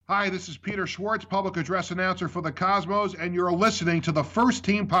Hi, this is Peter Schwartz, public address announcer for the Cosmos, and you're listening to the First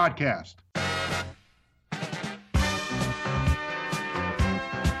Team Podcast.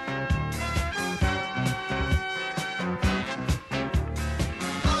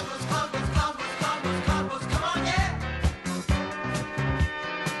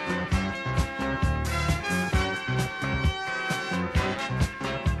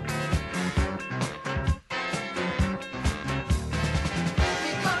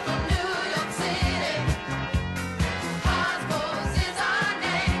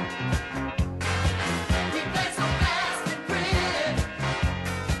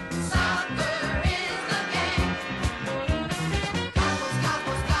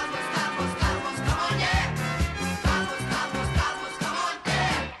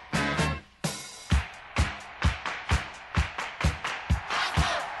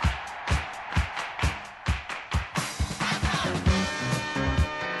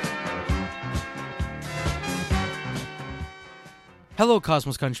 Hello,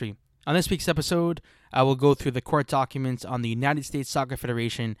 Cosmos Country. On this week's episode, I will go through the court documents on the United States Soccer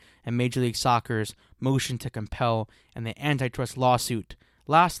Federation and Major League Soccer's motion to compel and the antitrust lawsuit.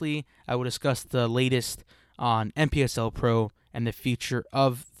 Lastly, I will discuss the latest on NPSL Pro and the future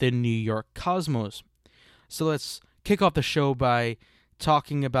of the New York Cosmos. So let's kick off the show by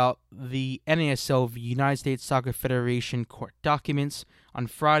talking about the NASL v. United States Soccer Federation court documents. On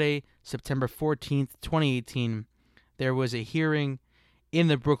Friday, September 14th, 2018, there was a hearing in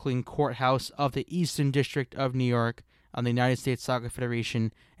the Brooklyn courthouse of the Eastern District of New York on the United States Soccer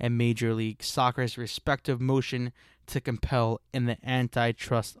Federation and Major League Soccer's respective motion to compel in the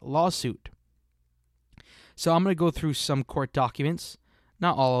antitrust lawsuit. So I'm going to go through some court documents,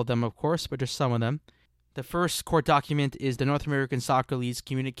 not all of them, of course, but just some of them. The first court document is the North American Soccer League's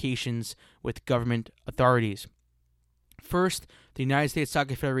communications with government authorities. First, the United States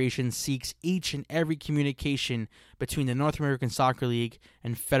Soccer Federation seeks each and every communication between the North American Soccer League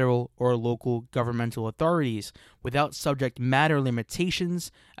and federal or local governmental authorities without subject matter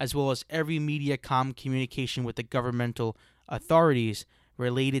limitations, as well as every MediaCom communication with the governmental authorities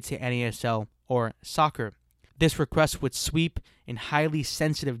related to NASL or soccer. This request would sweep in highly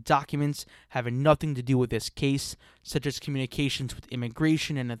sensitive documents having nothing to do with this case, such as communications with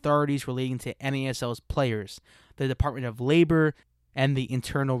immigration and authorities relating to NASL's players, the Department of Labor, and the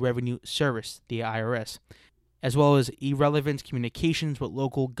Internal Revenue Service, the IRS, as well as irrelevant communications with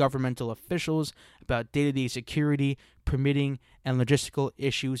local governmental officials about day-to-day security, permitting, and logistical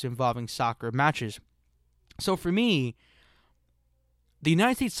issues involving soccer matches. So for me, the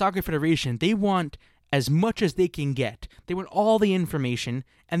United States Soccer Federation, they want as much as they can get. They want all the information,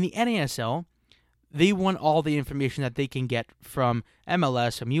 and the NASL, they want all the information that they can get from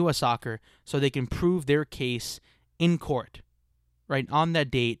MLS, from U.S. Soccer, so they can prove their case in court. Right, on that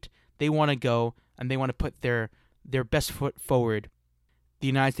date, they want to go and they want to put their best foot forward. The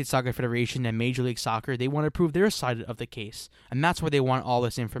United States Soccer Federation and Major League Soccer, they want to prove their side of the case, and that's where they want all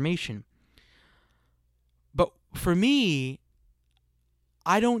this information. But for me,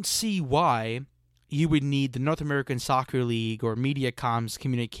 I don't see why you would need the North American Soccer League or MediaCom's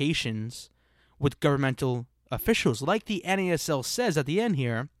communications with governmental officials. Like the NASL says at the end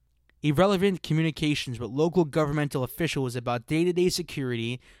here, irrelevant communications with local governmental officials about day-to-day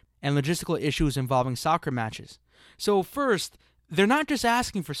security and logistical issues involving soccer matches. So first, they're not just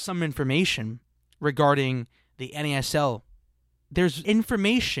asking for some information regarding the NASL. There's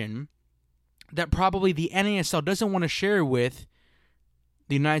information that probably the NASL doesn't want to share with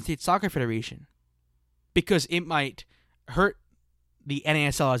the United States Soccer Federation, because it might hurt the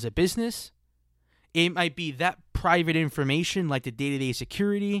NASL as a business. It might be that private information like the day-to-day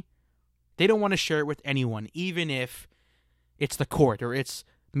security. They don't want to share it with anyone, even if it's the court or it's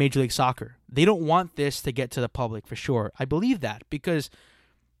Major League Soccer. They don't want this to get to the public for sure. I believe that because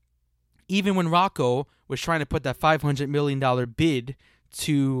even when Rocco was trying to put that $500 million bid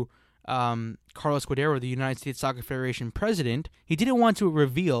to Carlos Cordero, the United States Soccer Federation president, he didn't want to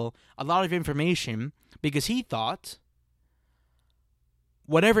reveal a lot of information because he thought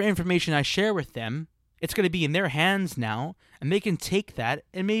whatever information I share with them, it's going to be in their hands now, and they can take that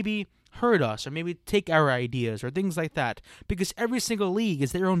and maybe hurt us or maybe take our ideas or things like that, because every single league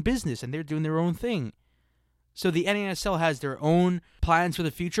is their own business and they're doing their own thing. So the NASL has their own plans for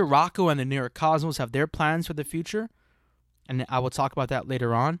the future. Rocco and the New York Cosmos have their plans for the future, and I will talk about that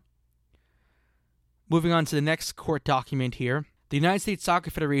later on. Moving on to the next court document here. The United States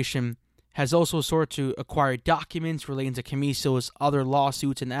Soccer Federation has also sought to acquire documents relating to Camiso's other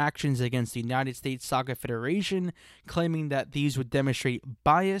lawsuits and actions against the United States Soccer Federation, claiming that these would demonstrate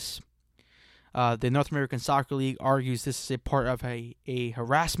bias. The North American Soccer League argues this is a part of a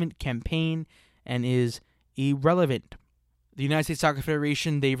harassment campaign and is irrelevant. The United States Soccer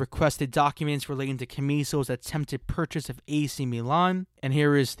Federation, they requested documents relating to Camiso's attempted purchase of AC Milan, and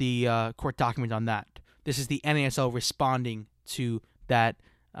here is the court document on that. This is the NASL responding to that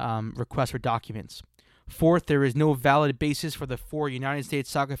request for documents. Fourth, there is no valid basis for the 4 United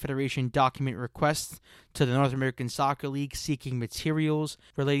States Soccer Federation document requests to the North American Soccer League seeking materials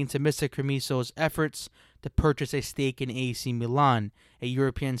relating to Mr. Camiso's efforts to purchase a stake in AC Milan, a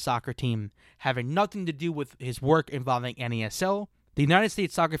European soccer team, having nothing to do with his work involving NASL. The United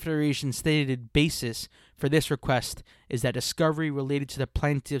States Soccer Federation stated basis for this request is that discovery related to the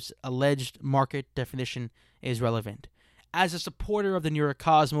plaintiff's alleged market definition is relevant. As a supporter of the New York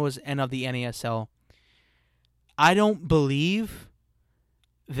Cosmos and of the NASL, I don't believe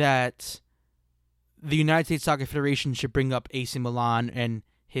that the United States Soccer Federation should bring up AC Milan and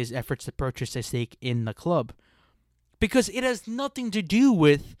his efforts to purchase a stake in the club, because it has nothing to do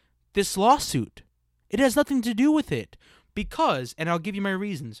with this lawsuit. It has nothing to do with it. Because, and I'll give you my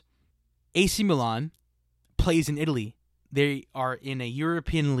reasons, AC Milan plays in Italy. They are in a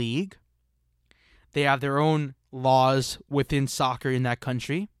European league. They have their own laws within soccer in that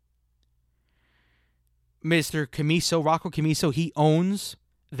country. Mr. Camiso, Rocco Camiso, he owns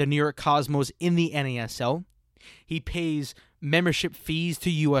the New York Cosmos in the NASL. He pays membership fees to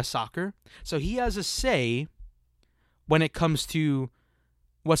U.S Soccer. So he has a say when it comes to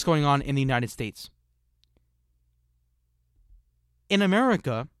what's going on in the United States. In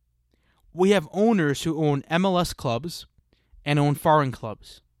America, we have owners who own MLS clubs and own foreign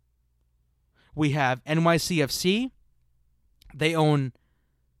clubs. We have NYCFC. They own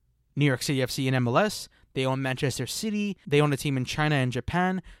New York City FC and MLS. They own Manchester City. They own a team in China and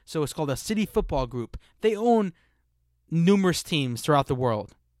Japan. So it's called a City Football Group. They own numerous teams throughout the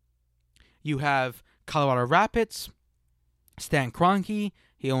world. You have Colorado Rapids, Stan Kroenke.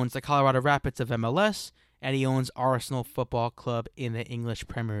 He owns the Colorado Rapids of MLS, and he owns Arsenal Football Club in the English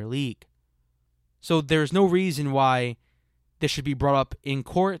Premier League. So there's no reason why this should be brought up in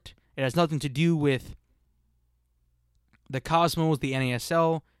court. It has nothing to do with the Cosmos, the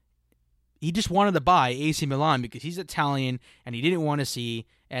NASL. He just wanted to buy AC Milan because he's Italian and he didn't want to see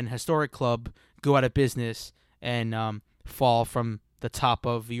an historic club go out of business and fall from the top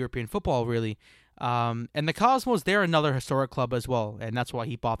of European football, really. And the Cosmos, they're another historic club as well, and that's why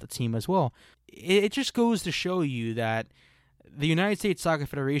he bought the team as well. It just goes to show you that the United States Soccer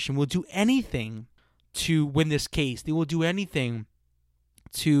Federation will do anything to win this case. They will do anything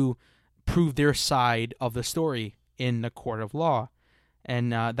to prove their side of the story in the court of law.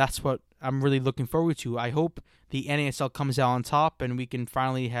 And that's what I'm really looking forward to. I hope the NASL comes out on top and we can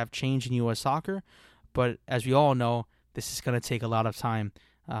finally have change in U.S. soccer. But as we all know, this is going to take a lot of time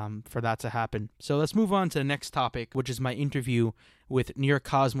for that to happen. So let's move on to the next topic, which is my interview with New York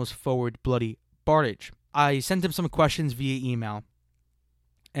Cosmos forward Bloody Bartage. I sent him some questions via email,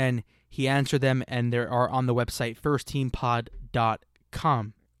 and he answered them, and they are on the website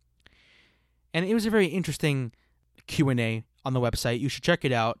firstteampod.com. And it was a very interesting Q&A on the website. You should check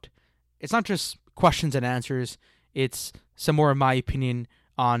it out. It's not just questions and answers. It's some more of my opinion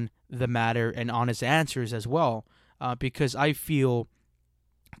on the matter and on his answers as well, because I feel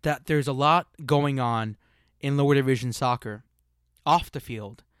that there's a lot going on in lower division soccer off the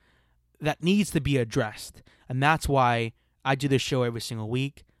field that needs to be addressed. And that's why I do this show every single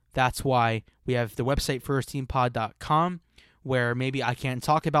week. That's why we have the website firstteampod.com, where maybe I can't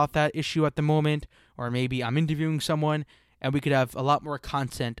talk about that issue at the moment, or maybe I'm interviewing someone, and we could have a lot more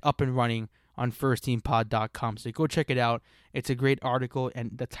content up and running on firstteampod.com. So go check it out. It's a great article,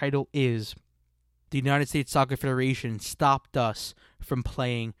 and the title is "The United States Soccer Federation Stopped Us from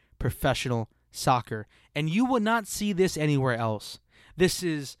Playing Professional Soccer." And you will not see this anywhere else. This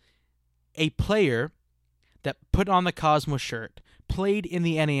is a player that put on the Cosmos shirt, played in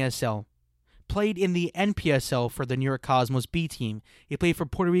the NASL, played in the NPSL for the New York Cosmos B team. He played for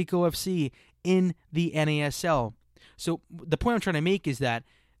Puerto Rico FC in the NASL. So the point I'm trying to make is that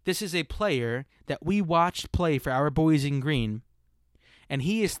this is a player that we watched play for our boys in green, and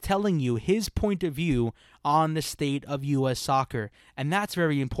he is telling you his point of view on the state of U.S. soccer. And that's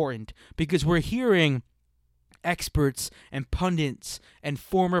very important, because we're hearing experts and pundits and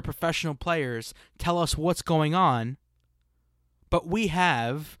former professional players tell us what's going on, but we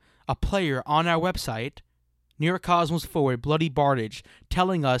have a player on our website, New York Cosmos forward Bloody Bartage,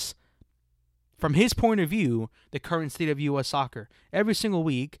 telling us from his point of view the current state of U.S. soccer. Every single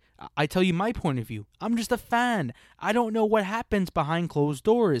week, I tell you my point of view. I'm just a fan. I don't know what happens behind closed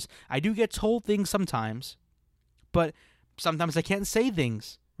doors. I do get told things sometimes, but sometimes I can't say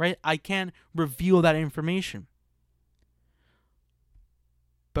things right? I can't reveal that information.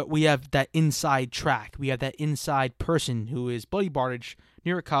 But we have that inside track. We have that inside person who is Bloody Bartage,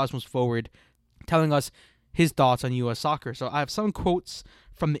 New York Cosmos forward, telling us his thoughts on U.S. soccer. So I have some quotes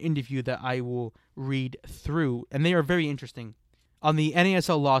from the interview that I will read through, and they are very interesting. On the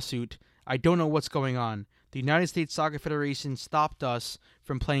NASL lawsuit, I don't know what's going on. The United States Soccer Federation stopped us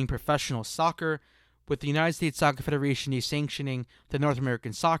from playing professional soccer, with the United States Soccer Federation sanctioning the North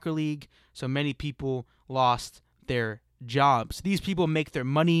American Soccer League, so many people lost their jobs. These people make their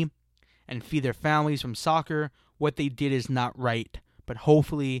money and feed their families from soccer. What they did is not right, but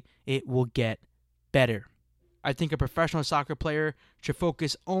hopefully it will get better. I think a professional soccer player should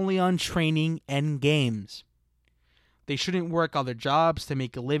focus only on training and games. They shouldn't work other jobs to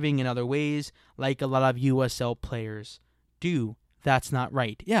make a living in other ways like a lot of USL players do. That's not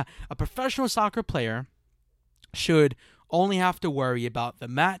right. Yeah, a professional soccer player should only have to worry about the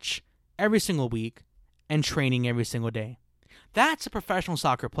match every single week and training every single day. That's a professional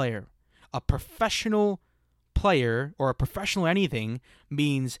soccer player. A professional player or a professional anything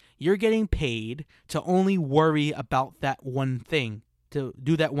means you're getting paid to only worry about that one thing, to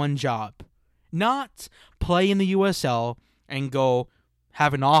do that one job. Not play in the USL and go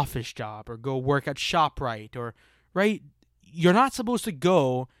have an office job or go work at ShopRite or, right? You're not supposed to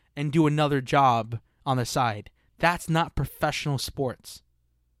go and do another job on the side. That's not professional sports.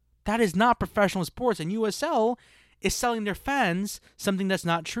 That is not professional sports, and USL is selling their fans something that's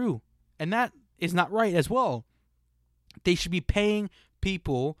not true, and that is not right as well. They should be paying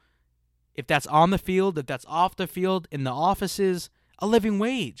people, if that's on the field, if that's off the field, in the offices, a living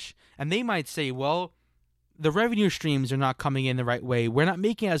wage. And they might say, well, the revenue streams are not coming in the right way. We're not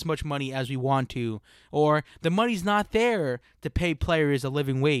making as much money as we want to, or the money's not there to pay players a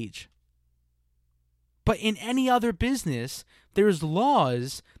living wage. But in any other business, there's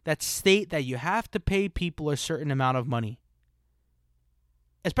laws that state that you have to pay people a certain amount of money.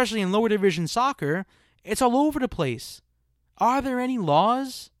 Especially in lower division soccer, it's all over the place. Are there any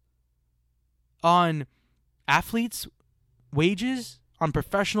laws on athletes' wages, on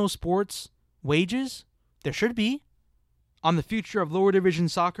professional sports wages? There should be. On the future of lower division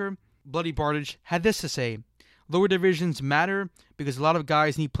soccer, Bloody Bartage had this to say: lower divisions matter because a lot of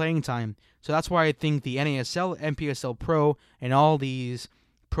guys need playing time. So that's why I think the NASL, NPSL Pro, and all these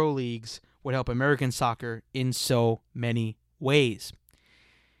pro leagues would help American soccer in so many ways.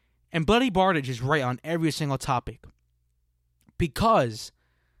 And Bloody Bartage is right on every single topic. Because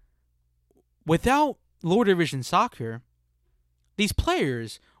without lower division soccer, these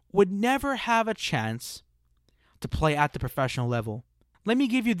players would never have a chance to play at the professional level. Let me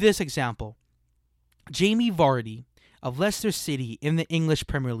give you this example. Jamie Vardy of Leicester City in the English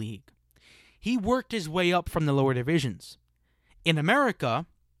Premier League. He worked his way up from the lower divisions. In America,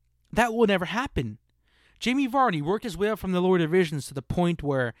 that will never happen. Jamie Vardy worked his way up from the lower divisions to the point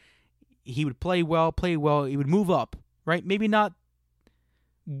where he would play well, he would move up, right? Maybe not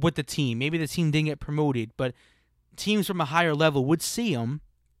with the team. Maybe the team didn't get promoted, but teams from a higher level would see him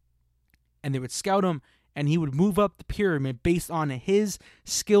and they would scout him, and he would move up the pyramid based on his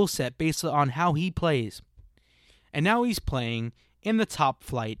skill set, based on how he plays. And now he's playing in the top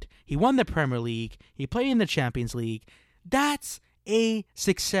flight. He won the Premier League. He played in the Champions League. That's a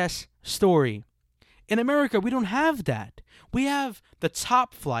success story. In America, we don't have that. We have the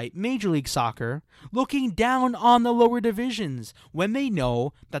top flight, Major League Soccer, looking down on the lower divisions when they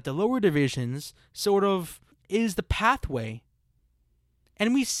know that the lower divisions sort of is the pathway.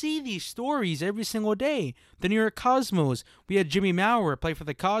 And we see these stories every single day. The New York Cosmos, we had Jimmy Maurer play for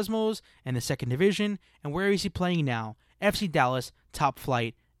the Cosmos and the second division, and where is he playing now? FC Dallas, top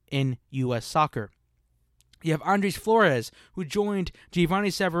flight in U.S. soccer. You have Andres Flores, who joined Giovanni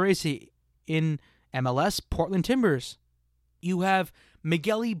Savarese in MLS, Portland Timbers. You have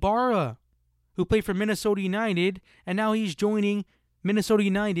Miguel Ibarra, who played for Minnesota United, and now he's joining Minnesota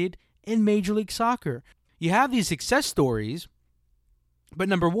United in Major League Soccer. You have these success stories, but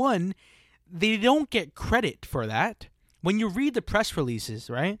number one, they don't get credit for that. When you read the press releases,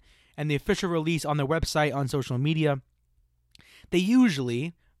 right, and the official release on their website, on social media, they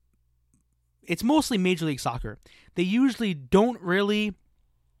usually, it's mostly Major League Soccer, they usually don't really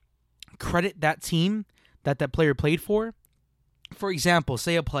credit that team that player played for. For example,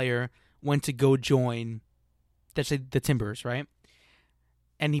 say a player went to go join, let's say, the Timbers, right?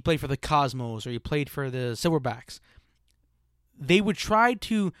 And he played for the Cosmos, or he played for the Silverbacks. They would try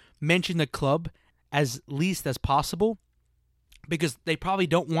to mention the club as least as possible because they probably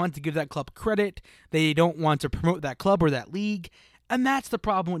don't want to give that club credit. They don't want to promote that club or that league. And that's the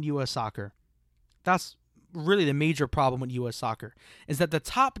problem with U.S. soccer. That's really the major problem with U.S. soccer, is that the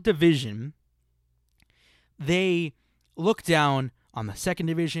top division, they look down on the second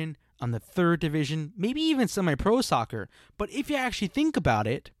division, on the third division, maybe even semi-pro soccer. But if you actually think about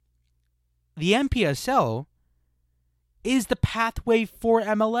it, the NPSL is the pathway for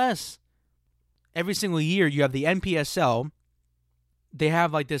MLS. Every single year you have the NPSL. They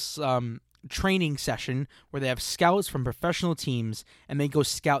have like this training session where they have scouts from professional teams and they go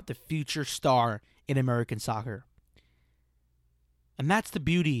scout the future star in American soccer. And that's the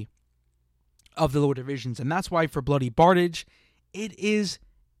beauty of the lower divisions. And that's why for Bloody Bardage, it is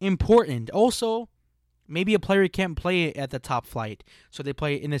important. Also, maybe a player can't play at the top flight, so they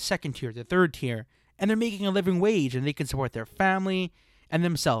play in the second tier, the third tier, and they're making a living wage and they can support their family and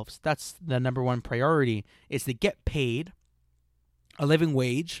themselves. That's the number one priority, is to get paid a living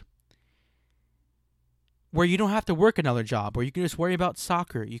wage where you don't have to work another job, where you can just worry about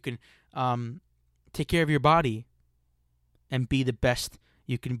soccer. You can take care of your body and be the best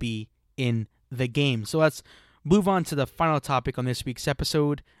you can be in the game. So let's move on to the final topic on this week's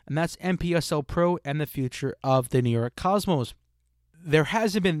episode, and that's NPSL Pro and the future of the New York Cosmos. There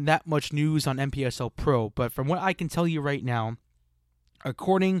hasn't been that much news on NPSL Pro, but from what I can tell you right now,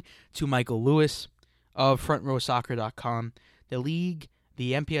 according to Michael Lewis of FrontRowSoccer.com, the league,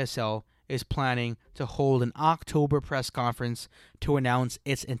 the NPSL, is planning to hold an October press conference to announce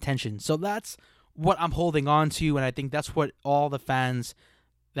its intention. So that's what I'm holding on to, and I think that's what all the fans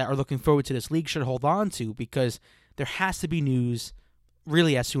that are looking forward to this league should hold on to, because there has to be news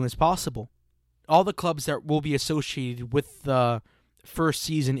really as soon as possible. All the clubs that will be associated with the first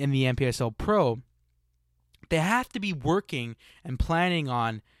season in the NPSL Pro, they have to be working and planning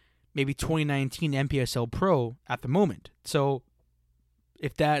on maybe 2019 NPSL Pro at the moment. So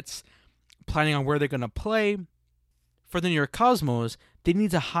if that's planning on where they're going to play, for the New York Cosmos, they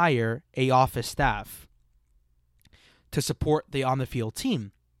need to hire a office staff to support the on-the-field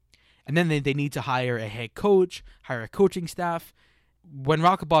team. And then they need to hire a head coach, hire a coaching staff. When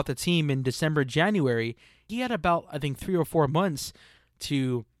Rocca bought the team in December, January, he had about, I think, 3 or 4 months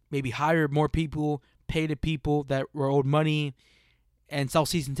to maybe hire more people, pay the people that were owed money, and sell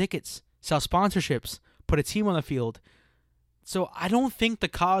season tickets, sell sponsorships, put a team on the field. So I don't think the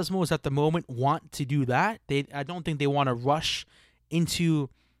Cosmos at the moment want to do that. I don't think they want to rush into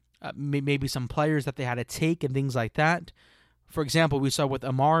maybe some players that they had to take and things like that. For example, we saw with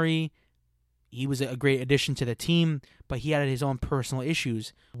Amari, he was a great addition to the team, but he had his own personal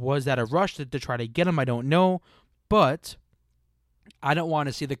issues. Was that a rush to try to get him? I don't know. But I don't want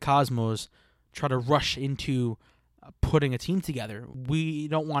to see the Cosmos try to rush into putting a team together. We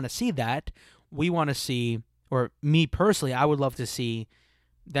don't want to see that. We want to see, or me personally, I would love to see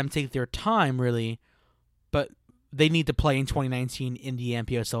them take their time, really, but they need to play in 2019 in the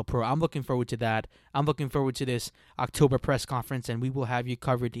NPSL Pro. I'm looking forward to that. I'm looking forward to this October press conference, and we will have you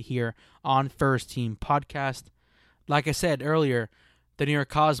covered here on First Team Podcast. Like I said earlier, the New York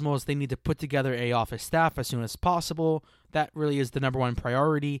Cosmos, they need to put together a office staff as soon as possible. That really is the number one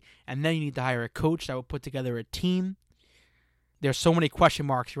priority. And then you need to hire a coach that will put together a team. There's so many question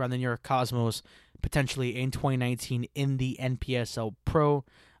marks around the New York Cosmos potentially in 2019 in the NPSL Pro.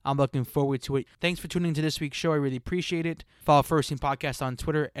 I'm looking forward to it. Thanks for tuning into this week's show. I really appreciate it. Follow First Team Podcast on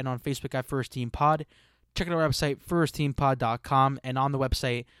Twitter and on Facebook at First Team Pod. Check out our website, firstteampod.com. And on the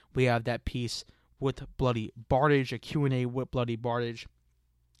website, we have that piece with Bloody Bardage, a Q&A with Bloody Bardage.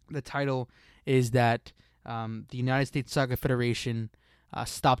 The title is that the United States Soccer Federation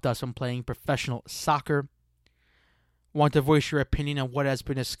stopped us from playing professional soccer. Want to voice your opinion on what has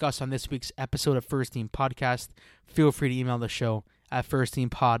been discussed on this week's episode of First Team Podcast? Feel free to email the show at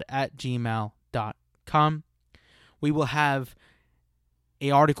firstteampod@gmail.com. We will have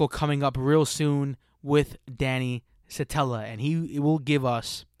an article coming up real soon with Danny Satella, and he will give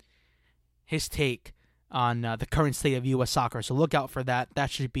us his take on the current state of U.S. soccer. So look out for that.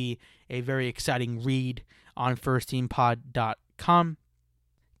 That should be a very exciting read on firstteampod.com.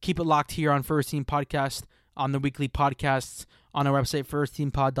 Keep it locked here on First Team Podcast, on the weekly podcasts, on our website,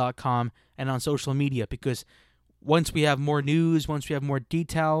 firstteampod.com, and on social media, because once we have more news, once we have more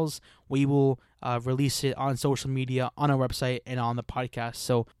details, we will release it on social media, on our website, and on the podcast.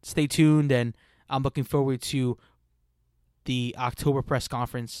 So stay tuned, and I'm looking forward to the October press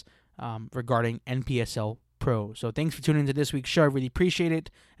conference regarding NPSL Pro. So thanks for tuning into this week's show. I really appreciate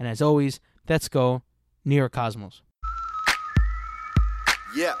it. And as always, let's go New York Cosmos.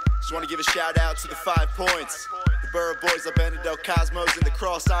 Yeah, just want to give a shout out to the 5 points. The Borough Boys of Benedict Cosmos and the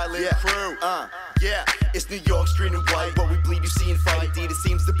Cross Island crew. Yeah, it's New York, street and white. What we bleed, you see and fight. Indeed, it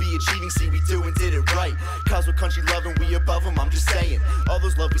seems to be achieving. See, we do and did it right. Cosmo country loving, we above them, I'm just saying. All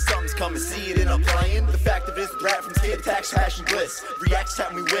those love, we something's coming, see it in our playing. The fact of it is, the brat from skid attacks, passion bliss. Reacts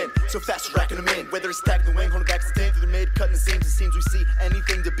time we win, so fast we're racking them in. Whether it's tagging the wing, holding back the team through the mid, cutting the seams, it seems we see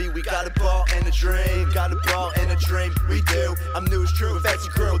anything to be. We got a ball and a dream, got a ball and a dream, we do. I'm new, it's true, if that's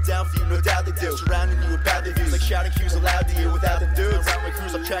your crew, down for you, no doubt they do. Surrounding you with bad reviews, like shouting cues aloud to you without them dudes. Around my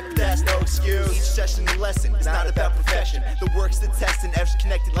crews, I'm tracking past, no excuse. Each session a lesson, it's not about perfection. The work's the test and F's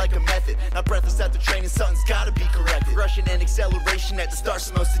connected like a method. Not breathless at the training, something's gotta be corrected. Rushing and acceleration at the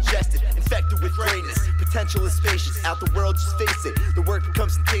start's most suggested. Infected with greatness, potential is spacious. Out the world, just face it, the work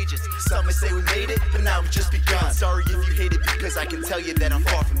becomes contagious. Some may say we made it, but now we've just begun. Sorry if you hate it, because I can tell you that I'm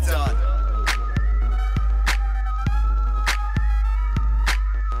far from done.